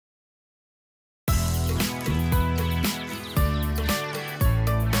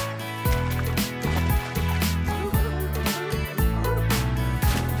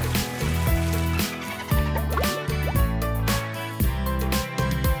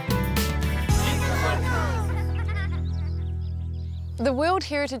The World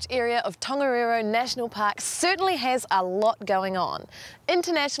Heritage Area of Tongariro National Park certainly has a lot going on.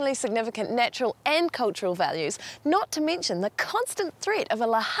 Internationally significant natural and cultural values, not to mention the constant threat of a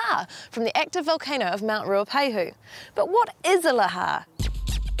lahar from the active volcano of Mt Ruapehu. But what is a lahar?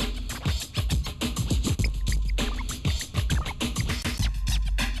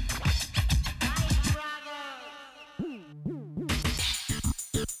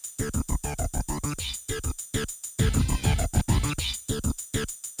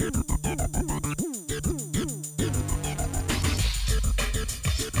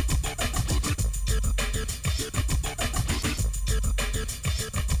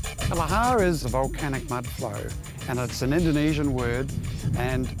 A lahar is a volcanic mud flow, and it's an Indonesian word,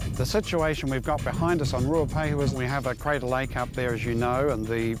 and the situation we've got behind us on Ruapehu is we have a crater lake up there, as you know, and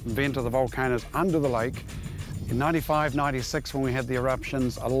the vent of the volcano is under the lake. In 95, 96, when we had the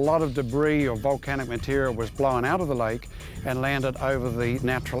eruptions, a lot of debris or volcanic material was blown out of the lake and landed over the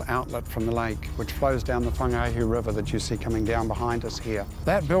natural outlet from the lake, which flows down the Whangaehu River that you see coming down behind us here.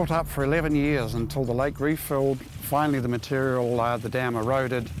 That built up for 11 years until the lake refilled. Finally, the material, the dam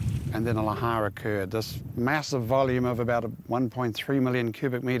eroded, and then a lahar occurred. This massive volume of about 1.3 million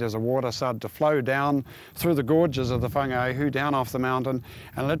cubic metres of water started to flow down through the gorges of the Whangaehu, down off the mountain,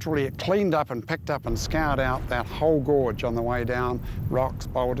 and literally it cleaned up and picked up and scoured out that whole gorge on the way down. Rocks,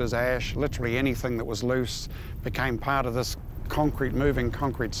 boulders, ash, literally anything that was loose became part of this moving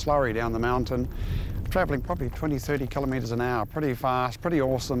concrete slurry down the mountain, travelling probably 20, 30 kilometres an hour, pretty fast, pretty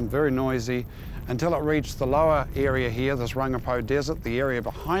awesome, very noisy, until it reached the lower area here, this Rangipo Desert, the area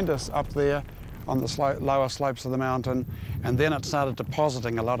behind us up there on the lower slopes of the mountain, and then it started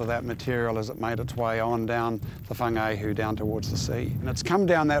depositing a lot of that material as it made its way on down the Whangaehu down towards the sea. And it's come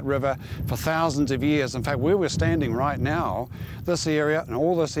down that river for thousands of years. In fact, where we're standing right now, this area and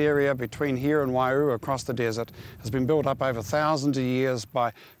all this area between here and Waiuru across the desert has been built up over thousands of years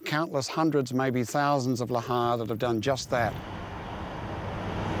by countless hundreds, maybe thousands of lahar that have done just that.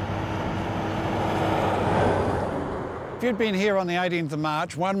 If you'd been here on the 18th of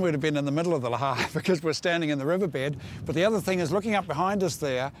March, one would have been in the middle of the lahar because we're standing in the riverbed. But the other thing is, looking up behind us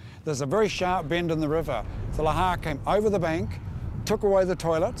there's a very sharp bend in the river. The lahar came over the bank, took away the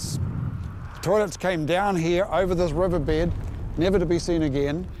toilets. The toilets came down here over this riverbed, never to be seen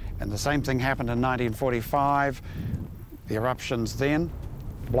again. And the same thing happened in 1945. The eruptions then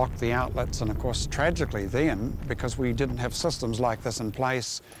blocked the outlets, and of course, tragically then, because we didn't have systems like this in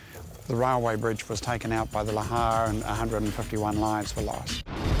place, the railway bridge was taken out by the lahar and 151 lives were lost.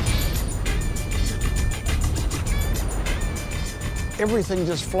 Everything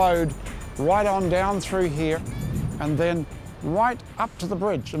just flowed right on down through here and then right up to the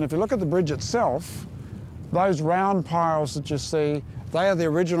bridge. And if you look at the bridge itself, those round piles that you see, they are the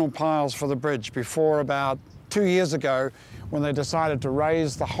original piles for the bridge before about 2 years ago, when they decided to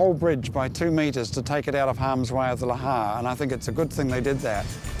raise the whole bridge by 2 metres to take it out of harm's way of the lahar. And I think it's a good thing they did that.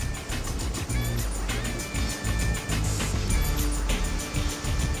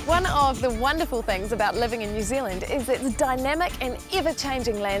 One of the wonderful things about living in New Zealand is its dynamic and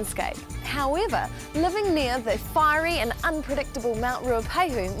ever-changing landscape. However, living near the fiery and unpredictable Mt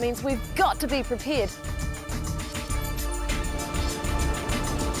Ruapehu means we've got to be prepared